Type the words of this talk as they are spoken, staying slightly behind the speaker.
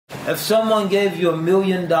If someone gave you $1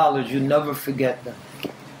 million, you'd never forget them.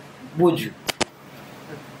 Would you?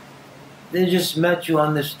 They just met you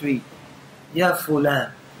on the street. Ya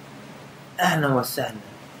fulan, ahlan wa sahlan.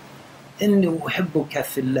 Inni uhibbuka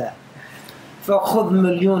fillah. فخذ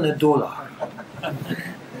 $1,000,000.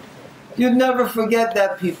 You'd never forget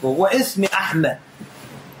that people. Wa ismi Ahmed.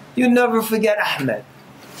 You never forget Ahmed.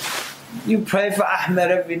 You pray for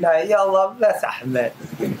Ahmed every night. Ya Allah, bless Ahmed.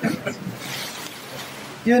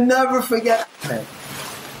 You never forget Ahmed.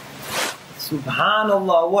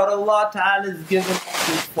 Subhanallah, what Allah Ta'ala has given us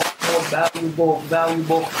is far more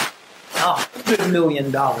valuable. $100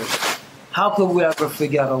 million. How could we ever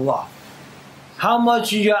forget Allah? How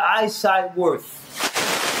much is your eyesight worth?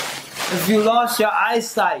 If you lost your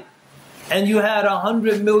eyesight and you had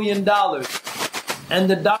 $100 million and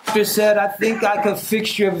the doctor said, I think I could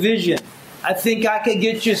fix your vision. I think I could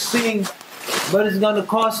get you seeing, but it's going to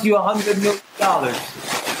cost you $100 million.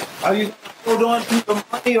 Are you going to hold on to your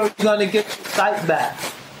money or are you going to get your sight back?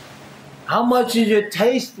 How much is your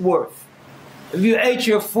taste worth? If you ate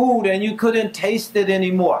your food and you couldn't taste it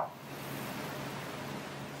anymore,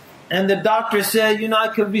 and the doctor said, I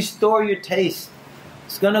could restore your taste,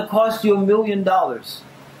 it's going to cost you $1 million.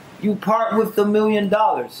 You part with the $1 million.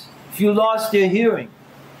 If you lost your hearing,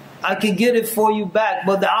 I could get it for you back,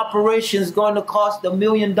 but the operation is going to cost $1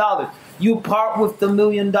 million. You part with the $1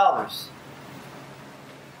 million.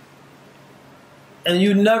 And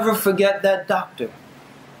you never forget that doctor.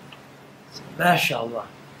 MashaAllah.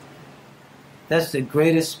 That's the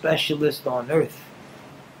greatest specialist on earth.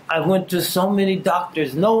 I went to so many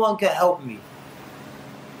doctors, no one could help me.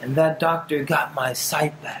 And that doctor got my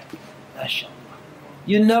sight back. MashaAllah.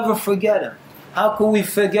 You never forget him. How can we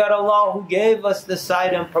forget Allah who gave us the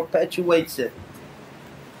sight and perpetuates it?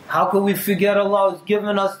 How can we forget Allah who's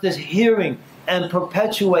given us this hearing and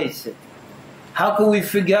perpetuates it? How can we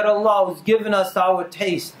forget Allah who's given us our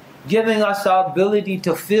taste, giving us our ability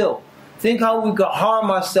to feel? Think how we could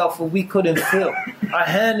harm ourselves if we couldn't feel. Our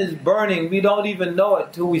hand is burning, we don't even know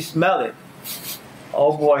it till we smell it.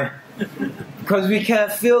 Oh boy. Because we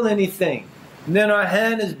can't feel anything. And then our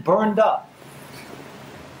hand is burned up.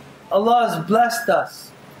 Allah has blessed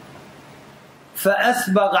us.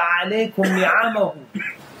 فَأَسْبَغَ عَلَيْكُمْ نِعَمَهُ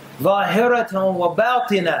ظَاهِرَةً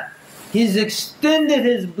وَبَاطِنًا. He's extended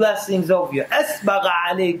His blessings over you. أَسْبَغَ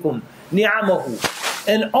عَلَيْكُمْ نِعَمَهُ.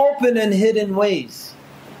 In open and hidden ways.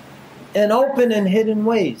 In open and hidden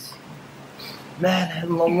ways. Man,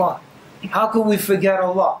 Allah. How can we forget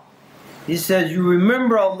Allah? He says, you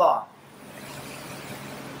remember Allah.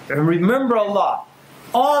 And remember Allah.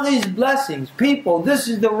 All these blessings, people, this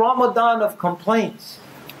is the Ramadan of complaints.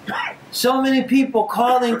 So many people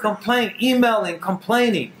calling, complaining, emailing,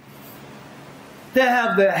 complaining. They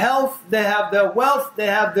have their health, they have their wealth, they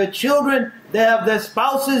have their children, they have their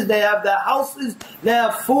spouses, they have their houses, they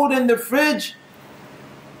have food in the fridge.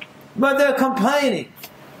 But they're complaining.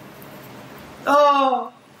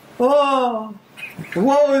 Oh,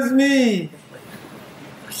 woe is me.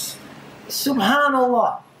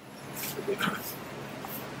 Subhanallah.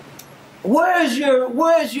 Where's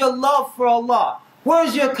your love for Allah?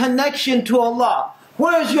 Where's your connection to Allah?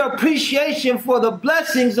 Where's your appreciation for the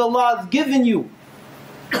blessings Allah has given you?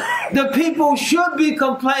 The people should be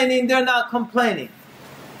complaining, they're not complaining.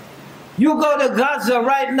 You go to Gaza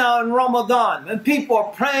right now in Ramadan and people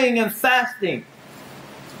are praying and fasting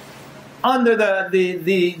under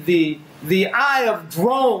the eye of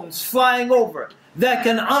drones flying over that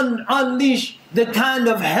can unleash the kind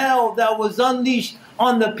of hell that was unleashed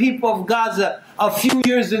on the people of Gaza a few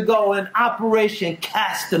years ago in Operation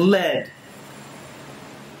Cast Lead.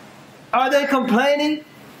 Are they complaining?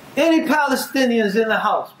 Any Palestinians in the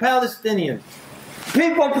house? Palestinians.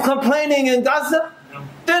 People complaining in Gaza?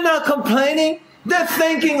 They're not complaining. They're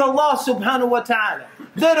thanking Allah subhanahu wa ta'ala.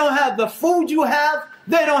 They don't have the food you have.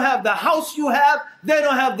 They don't have the house you have. They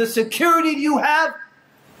don't have the security you have.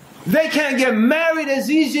 They can't get married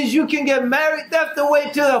as easy as you can get married. They have to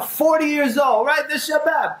wait till they're 40 years old, right? The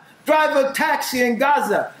Shabab drive a taxi in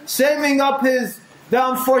Gaza, saving up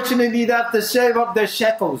unfortunately they have to save up their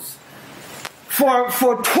shekels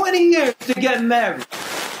for 20 years to get married.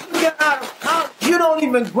 You get out of college, you don't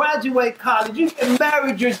even graduate college. You get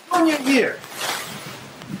married your junior year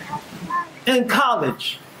in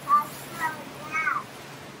college.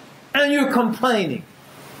 And you're complaining.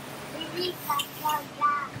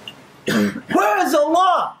 Where is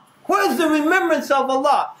Allah? Where is the remembrance of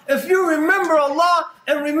Allah? If you remember Allah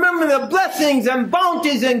and remember the blessings and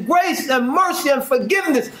bounties and grace and mercy and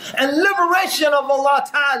forgiveness and liberation of Allah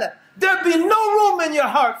Ta'ala, there'd be no room in your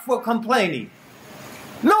heart for complaining.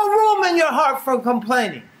 No room in your heart for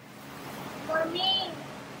complaining.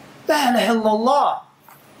 لا إله إلا الله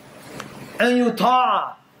أن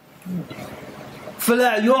يطاع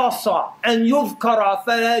فلا يعصى أن يذكر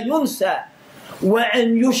فلا ينسى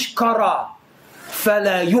وأن يشكر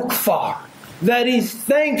فلا يكفر. That he's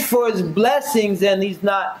thanked for his blessings and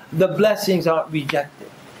the blessings aren't rejected.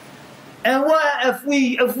 And what if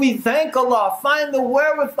we thank Allah, find the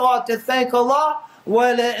wherewithal to thank Allah,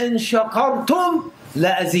 وَلَئِن شَكَرْتُمْ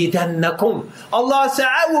لَأَزِيدَنَّكُمْ. Allah said,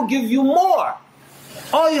 I will give you more.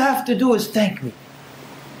 All you have to do is thank me.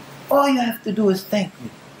 All you have to do is thank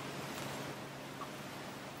me.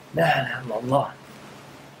 لا إله إلا الله.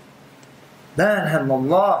 لا إله إلا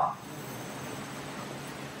الله.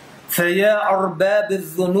 فيا أرباب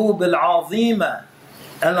الذنوب العظيمة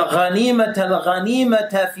الغنيمة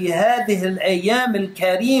في هذه الأيام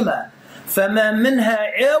الكريمة فما منها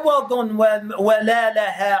عوض ولا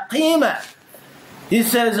لها قيمة. He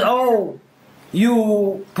says, oh,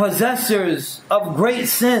 you possessors of great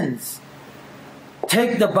sins,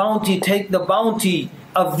 take the bounty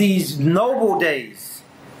of these noble days.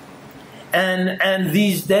 And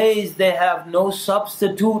these days, they have no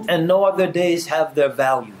substitute, and no other days have their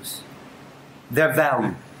values. Their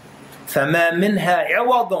value. فَمَا مِنْهَا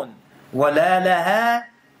عِوَضٌ وَلَا لَهَا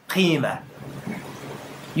قِيمَةٌ.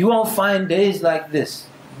 You won't find days like this.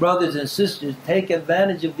 Brothers and sisters, take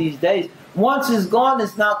advantage of these days. Once it's gone,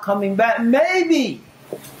 it's not coming back. Maybe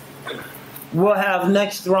we'll have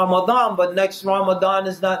next Ramadan, but next Ramadan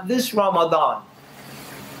is not this Ramadan.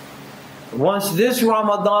 Once this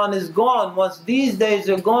Ramadan is gone, once these days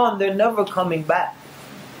are gone, they're never coming back.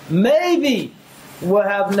 Maybe we'll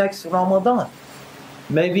have next Ramadan.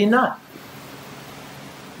 Maybe not.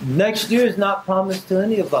 Next year is not promised to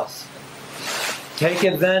any of us. Take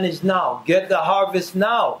advantage now. Get the harvest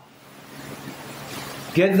now.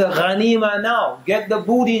 Get the ghanima now. Get the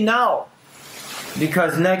booty now.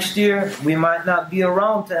 Because next year we might not be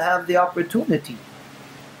around to have the opportunity.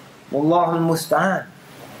 Wallahu al-musta'an.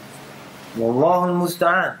 والله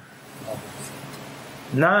المستعان.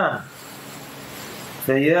 نعم.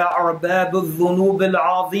 فيا أرباب الذنوب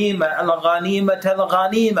العظيمة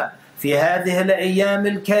الغنيمة في هذه الأيام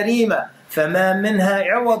الكريمة فما منها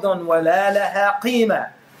عوض ولا لها قيمة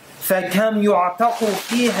فكم يعتق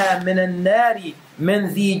فيها من النار من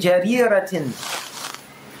ذي جريرة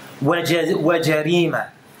وجريمة.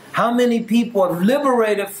 How many people are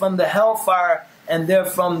liberated from the hellfire, and they're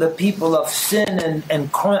from the people of sin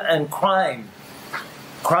and crime.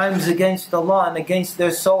 Crimes against Allah and against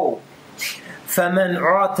their soul. فَمَنْ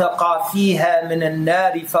عَتَقَ فِيهَا مِنَ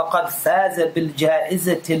النَّارِ فَقَدْ فَازَ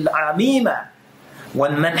بِالْجَائِزَةِ الْعَمِيمَةِ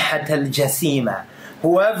وَالْمَنْحَةَ الْجَسِيمَةِ.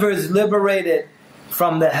 Whoever is liberated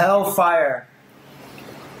from the hellfire,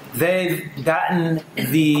 they've gotten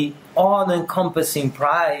the all-encompassing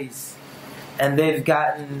prize, and they've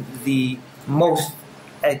gotten the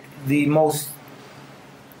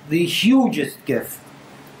hugest gift.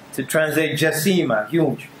 To translate jasima,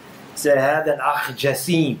 huge. Say هذا الأخ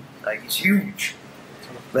جسيم, like it's huge.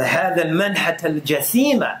 But هذا المنحة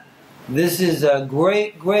الجسيمة, this is a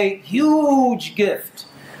great, huge gift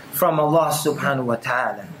from Allah subhanahu wa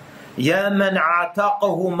ta'ala. يا من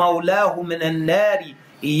عاتقه مولاه من النار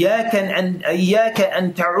إياك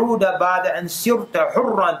أن تعود بعد أن صرت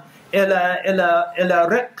حرا إلى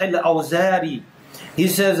رق الأوزار. He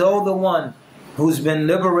says, oh, the one who's been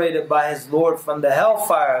liberated by his Lord from the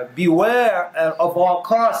hellfire, beware of all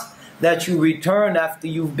costs that you return after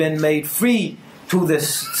you've been made free to the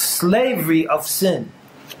slavery of sin.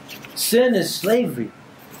 Sin is slavery.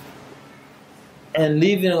 And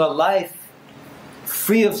living a life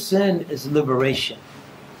free of sin is liberation.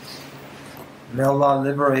 May Allah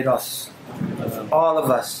liberate us, all of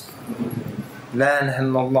us. La ilaha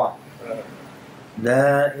illallah.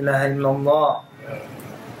 La ilaha illallah.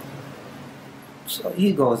 So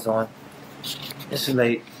he goes on. It's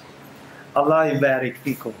late. Allah yubarik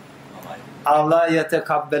fikum. Allah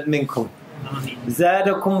yatakabbal minkum.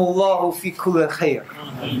 Zadakum Allahu fi kulli khair.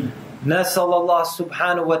 نسأل الله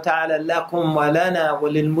سبحانه وتعالى لكم ولنا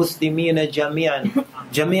وللمسلمين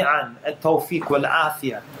جميعا التوفيق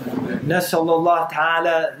والعافية. نسأل الله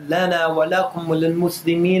تعالى لنا ولكم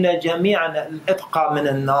وللمسلمين جميعا الإتقى من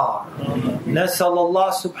النار. نسأل الله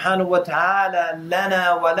سبحانه وتعالى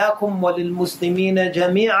لنا ولكم وللمسلمين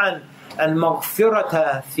جميعا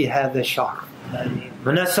المغفرة في هذا الشهر.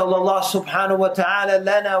 ونسأل الله سبحانه وتعالى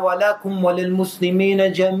لنا ولكم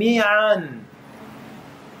وللمسلمين جميعا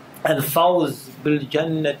الفوز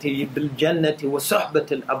بالجنة وصحبة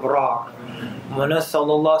الأبرار. ونسأل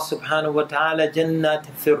الله سبحانه وتعالى جنة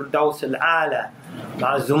الفردوس الأعلى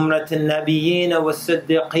مع زمرة النبيين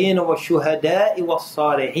والصديقين والشهداء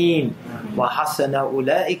والصالحين وحسن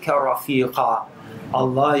أولئك رفيقا.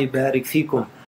 Allah yubarik fikum.